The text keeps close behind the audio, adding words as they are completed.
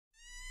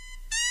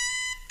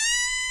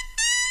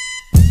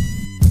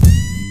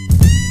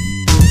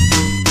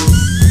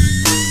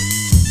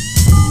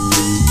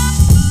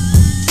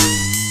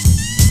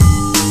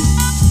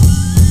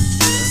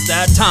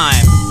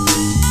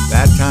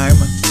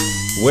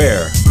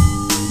Where?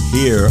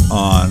 Here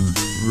on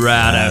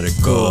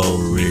Radical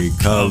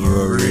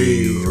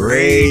Recovery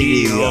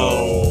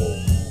Radio.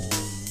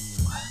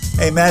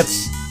 Hey,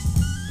 Mets.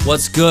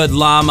 What's good,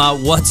 Llama?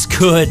 What's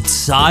good,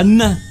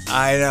 son?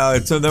 I know,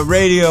 it's in the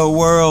radio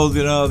world,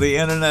 you know, the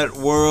internet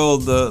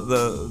world,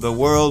 the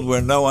world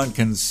where no one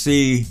can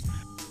see.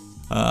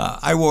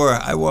 I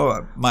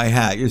wore my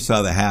hat. You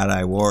saw the hat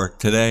I wore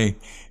today.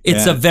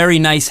 It's a very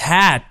nice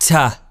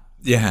hat.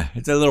 Yeah,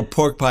 it's a little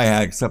pork pie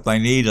hat, except I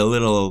need a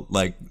little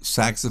like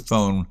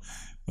saxophone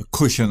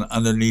cushion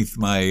underneath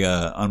my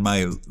on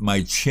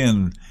my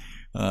chin.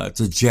 It's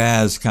a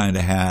jazz kind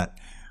of hat,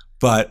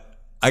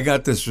 but I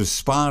got this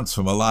response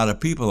from a lot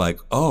of people like,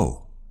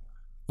 "Oh,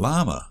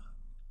 Llama,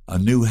 a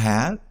new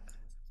hat?"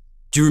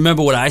 Do you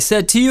remember what I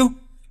said to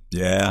you?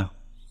 Yeah.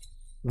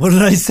 What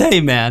did I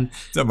say, man?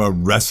 I'm a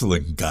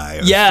wrestling guy.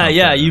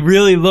 Yeah. You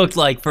really looked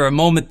like, for a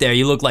moment there,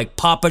 you looked like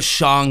Papa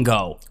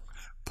Shango.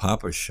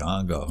 Papa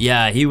Shango.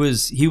 Yeah, he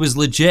was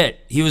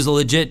legit. He was a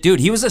legit dude.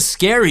 He was a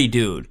scary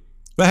dude.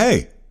 But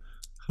hey,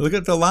 look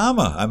at the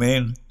llama. I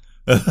mean,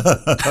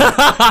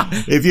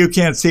 if you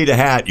can't see the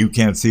hat, you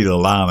can't see the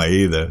llama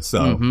either.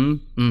 So,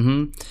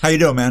 How you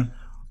doing, man?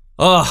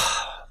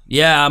 Oh,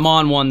 yeah, I'm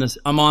on one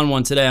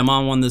today. I'm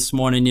on one this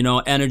morning. You know,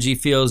 energy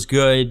feels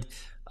good.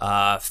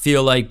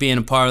 Feel like being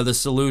a part of the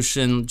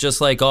solution, just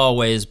like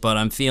always. But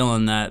I'm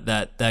feeling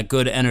that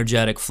good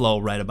energetic flow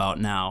right about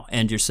now.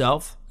 And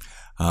yourself?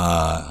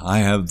 I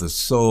have the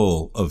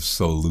soul of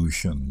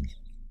solution.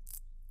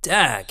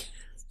 Dag,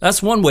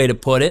 that's one way to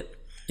put it.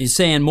 You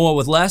saying more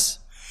with less?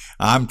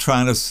 I'm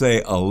trying to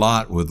say a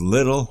lot with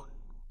little,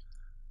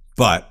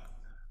 but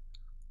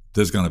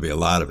there's going to be a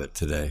lot of it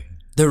today.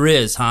 There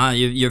is, huh?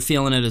 You're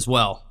feeling it as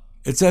well.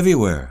 It's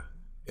everywhere.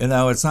 You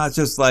know, it's not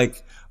just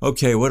like,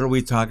 okay, what do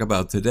we talk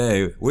about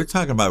today? We're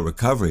talking about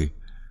recovery.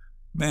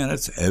 Man,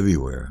 it's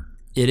everywhere.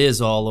 It is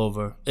all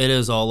over. It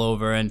is all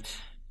over. And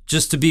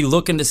just to be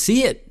looking to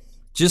see it.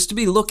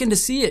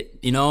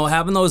 You know,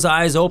 having those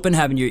eyes open,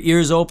 having your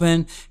ears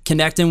open,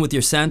 connecting with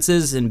your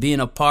senses and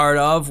being a part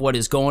of what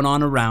is going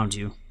on around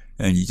you.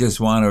 And you just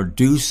want to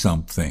do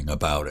something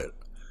about it.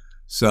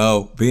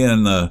 So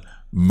being the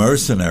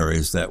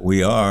mercenaries that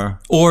we are,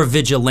 or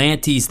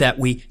vigilantes that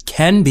we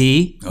can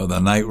be, or the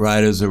night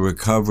riders of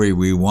recovery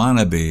we want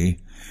to be,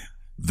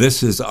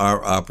 this is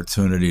our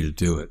opportunity to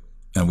do it.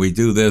 And we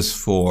do this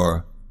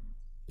for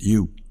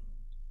you.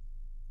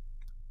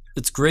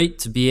 It's great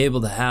to be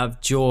able to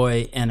have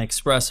joy and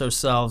express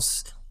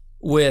ourselves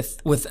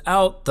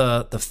without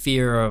the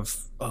fear of,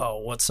 oh,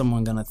 what's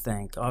someone going to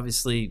think?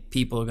 Obviously,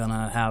 people are going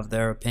to have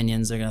their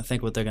opinions. They're going to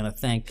think what they're going to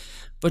think.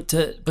 But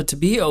to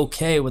be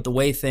okay with the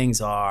way things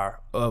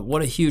are,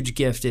 what a huge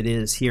gift it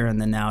is here in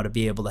the now to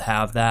be able to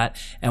have that.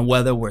 And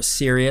whether we're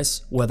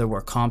serious, whether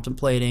we're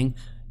contemplating,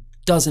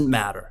 doesn't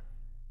matter.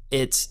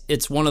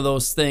 It's one of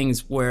those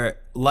things where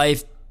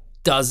life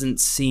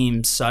doesn't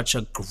seem such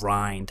a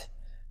grind.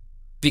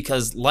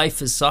 Because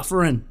life is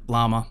suffering,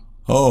 Llama.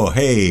 Oh,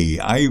 hey,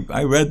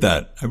 I read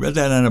that. I read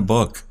that in a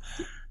book,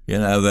 you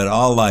know, that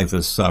all life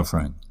is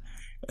suffering.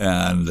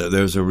 And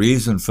there's a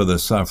reason for the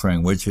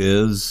suffering, which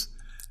is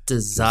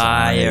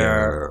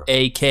desire.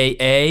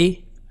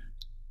 A.K.A.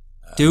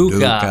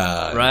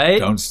 Dukkha, right?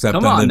 Don't step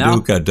in the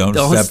dukkha. Don't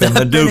step in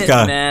the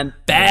dukkha. Man.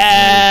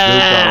 Bad.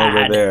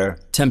 Dukkha over there.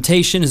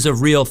 Temptation is a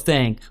real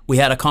thing. We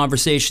had a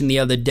conversation the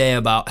other day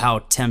about how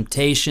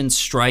temptation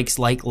strikes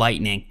like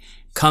lightning.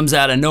 Comes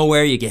out of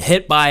nowhere, you get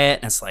hit by it,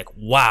 and it's like,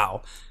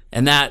 wow.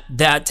 And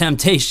that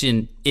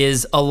temptation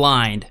is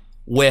aligned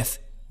with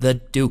the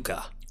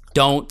dukkha.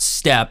 Don't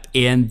step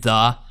in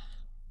the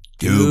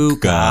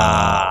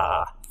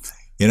dukkha.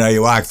 You know,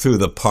 you walk through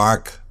the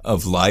park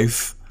of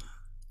life,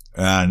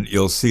 and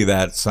you'll see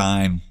that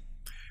sign,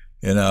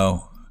 you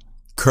know,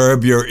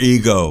 curb your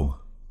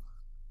ego,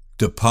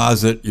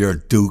 deposit your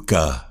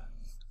dukkha.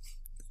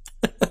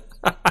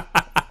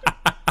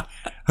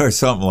 Or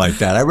something like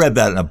that. I read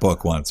that in a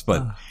book once,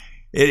 but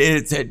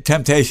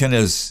temptation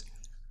is,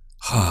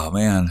 oh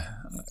man,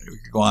 it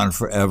could go on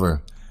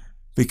forever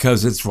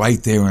because it's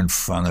right there in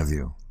front of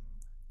you.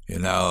 You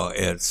know,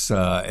 it's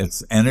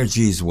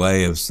energy's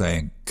way of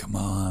saying, come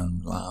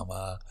on,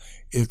 Llama,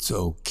 it's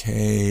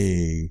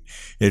okay.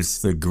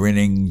 It's the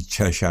grinning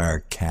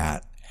Cheshire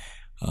cat.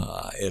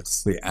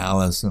 It's the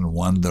Alice in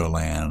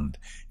Wonderland.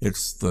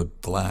 It's the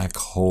black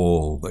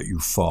hole that you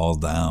fall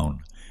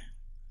down.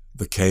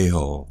 The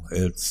K-hole.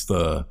 It's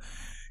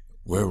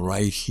we're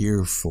right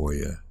here for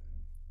you.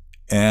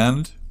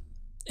 And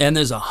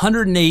there's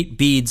 108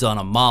 beads on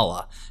a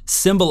mala,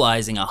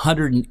 symbolizing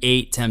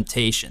 108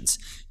 temptations.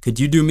 Could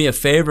you do me a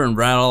favor and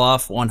rattle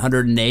off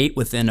 108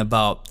 within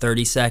about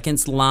 30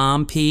 seconds,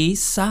 Lam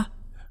piece?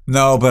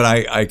 No, but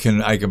I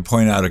can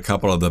point out a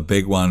couple of the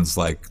big ones,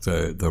 like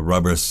the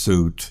rubber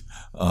suit,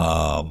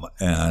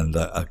 and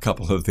a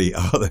couple of the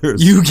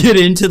others. You get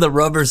into the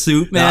rubber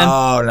suit, man?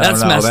 No,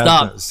 that's messed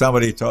up.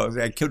 Somebody told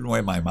me I couldn't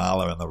wear my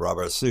mala in the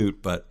rubber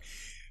suit, but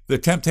the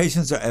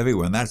temptations are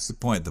everywhere, and that's the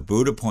point. The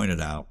Buddha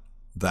pointed out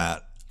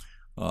that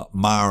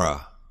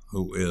Mara,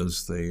 who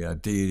is the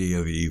deity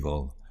of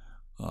evil,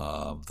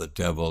 the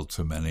devil,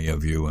 to many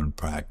of you in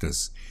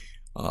practice,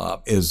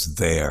 is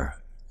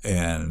there.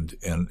 And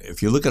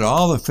if you look at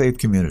all the faith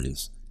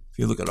communities, if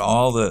you look at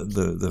all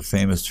the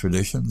famous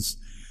traditions,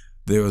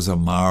 there was a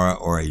Mara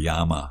or a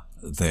Yama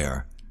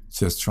there,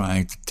 just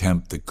trying to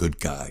tempt the good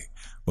guy,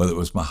 whether it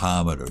was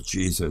Muhammad or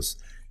Jesus.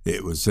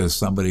 It was just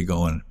somebody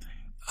going,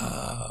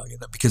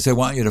 because they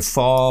want you to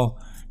fall.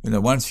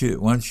 Once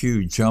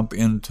you jump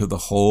into the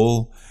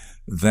hole,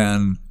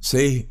 then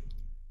see,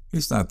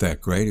 he's not that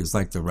great. He's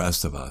like the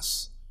rest of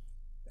us.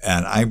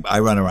 And I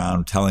run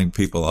around telling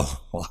people a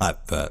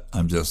lot that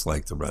I'm just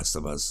like the rest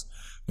of us.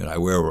 I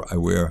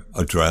wear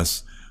a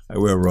dress, I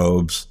wear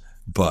robes,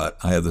 but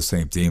I have the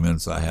same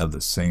demons. I have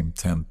the same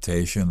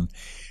temptation.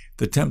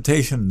 The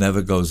temptation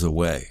never goes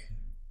away.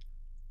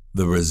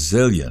 The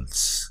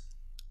resilience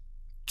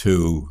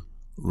to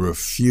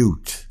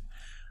refute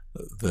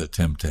the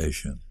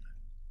temptation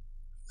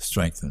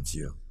strengthens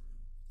you.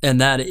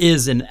 And that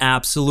is an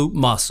absolute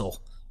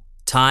muscle,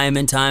 time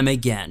and time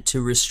again,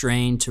 to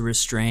restrain,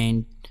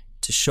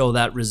 to show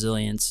that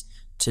resilience,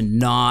 to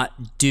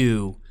not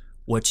do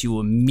what you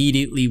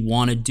immediately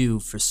want to do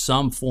for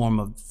some form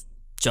of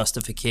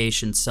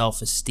justification,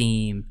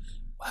 self-esteem,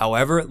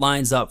 however it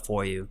lines up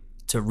for you,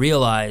 to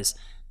realize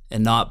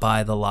and not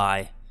buy the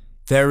lie.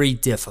 Very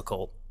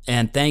difficult.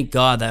 And thank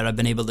God that I've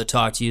been able to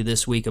talk to you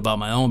this week about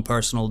my own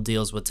personal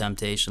deals with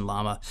temptation,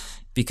 Lama,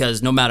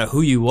 because no matter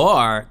who you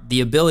are,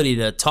 the ability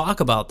to talk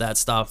about that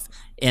stuff,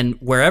 and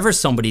wherever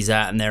somebody's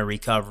at in their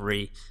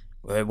recovery,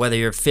 whether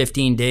you're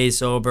 15 days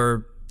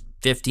sober,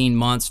 15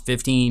 months,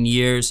 15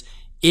 years,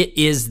 it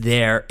is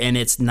there and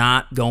it's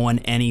not going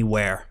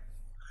anywhere.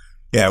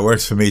 Yeah, it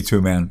works for me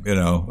too, man.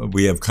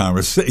 We have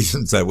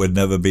conversations that would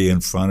never be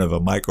in front of a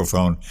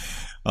microphone,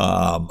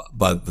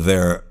 but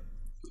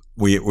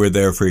we're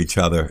there for each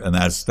other, and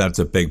that's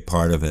a big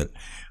part of it.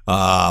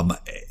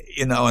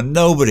 And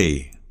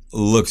nobody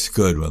looks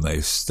good when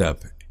they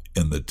step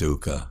in the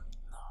dukkha.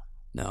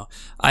 No,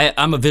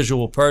 I'm a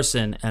visual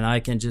person, and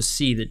I can just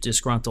see the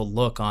disgruntled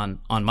look on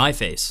my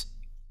face,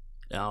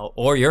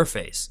 or your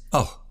face.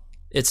 Oh,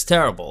 it's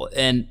terrible.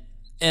 And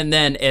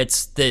then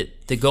it's the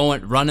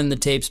running the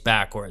tapes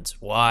backwards.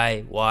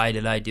 Why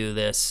did I do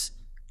this?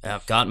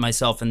 I've gotten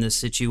myself in this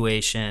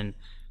situation,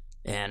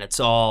 and it's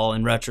all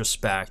in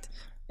retrospect.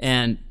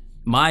 And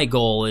my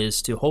goal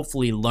is to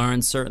hopefully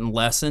learn certain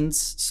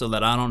lessons so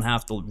that I don't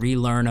have to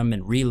relearn them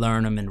and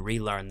relearn them and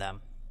relearn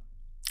them.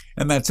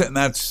 And that's it. And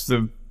that's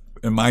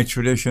in my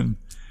tradition,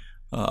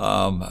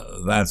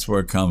 that's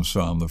where it comes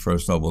from. The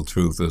first noble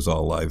truth is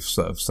all life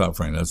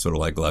suffering. That's sort of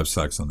like life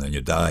sucks and then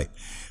you die.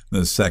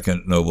 The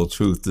second noble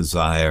truth,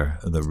 desire,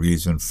 the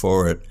reason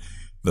for it.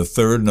 The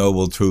third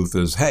noble truth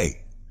is,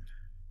 hey,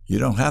 you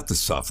don't have to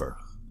suffer.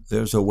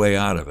 There's a way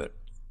out of it.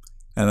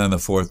 And then the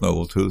fourth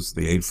noble truth,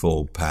 the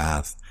Eightfold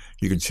Path.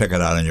 You can check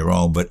it out on your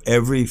own, but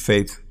every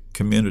faith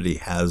community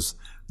has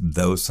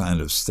those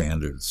kind of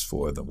standards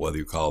for them, whether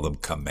you call them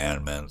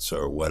commandments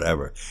or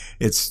whatever.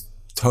 It's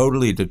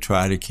totally to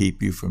try to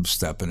keep you from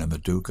stepping in the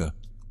dukkha.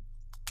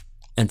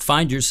 And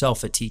find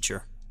yourself a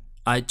teacher.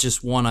 I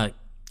just want to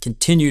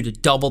continue to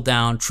double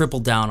down, triple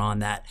down on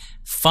that.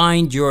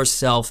 Find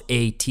yourself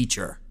a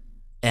teacher.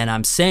 And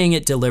I'm saying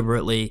it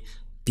deliberately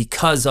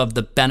because of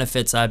the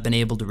benefits I've been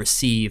able to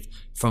receive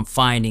from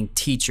finding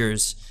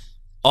teachers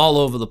all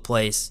over the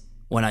place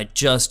when I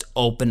just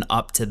open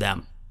up to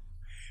them.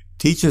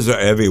 Teachers are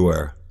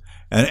everywhere.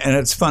 And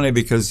it's funny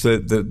because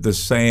the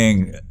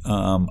saying,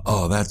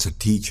 oh, that's a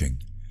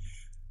teaching.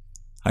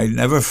 I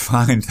never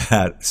find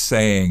that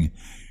saying,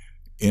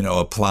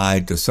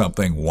 applied to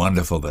something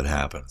wonderful that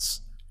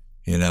happens.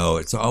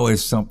 It's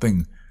always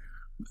something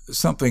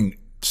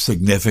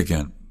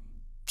significant,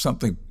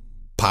 something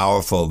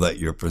powerful that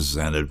you're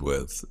presented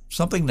with,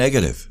 something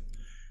negative.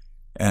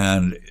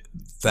 And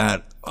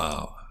that,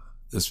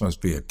 this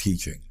must be a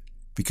teaching.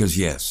 Because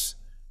yes,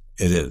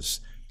 it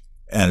is.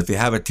 And if you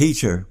have a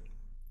teacher,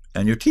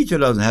 and your teacher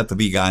doesn't have to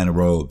be a guy in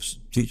robes,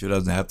 teacher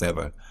doesn't have to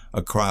have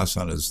a cross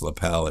on his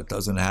lapel, it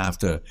doesn't have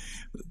to,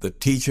 the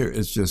teacher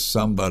is just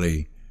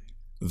somebody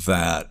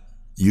that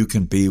you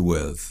can be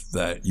with,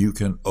 that you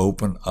can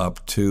open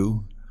up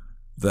to,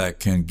 that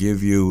can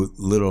give you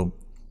little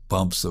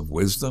bumps of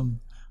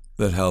wisdom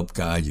that help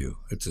guide you.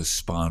 It's a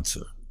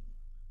sponsor.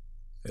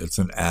 It's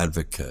an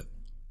advocate.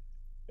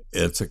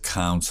 It's a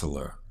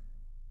counselor.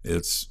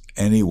 It's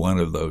any one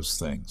of those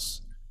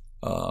things.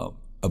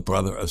 A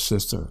brother, a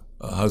sister,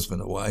 a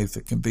husband, a wife,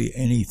 it can be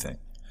anything.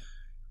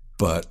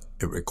 But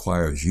it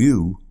requires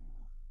you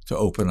to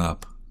open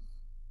up.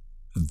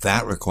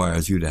 That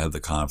requires you to have the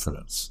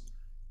confidence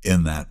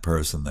in that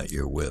person that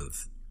you're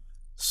with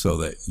so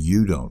that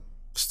you don't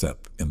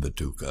step in the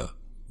dukkha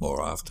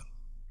more often.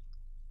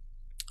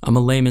 I'm a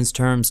layman's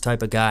terms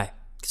type of guy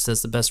because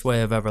that's the best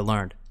way I've ever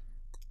learned.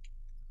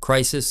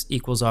 Crisis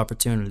equals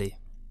opportunity.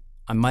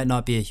 I might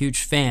not be a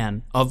huge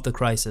fan of the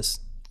crisis,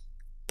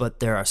 but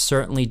there are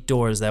certainly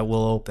doors that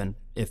will open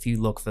if you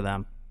look for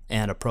them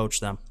and approach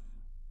them.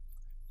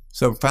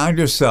 So find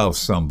yourself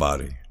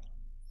somebody,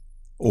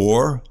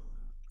 or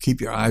keep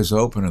your eyes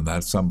open and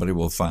that somebody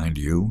will find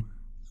you.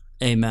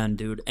 Amen,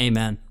 dude.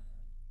 Amen.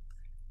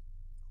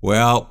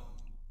 Well,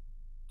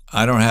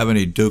 I don't have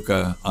any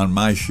dukkha on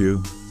my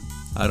shoe.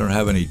 I don't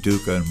have any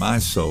dukkha in my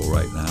soul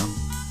right now.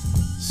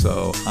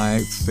 So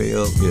I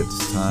feel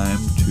it's time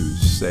to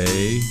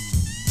say,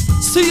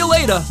 see you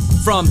later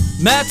from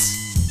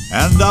Mets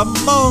and the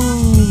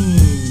moon.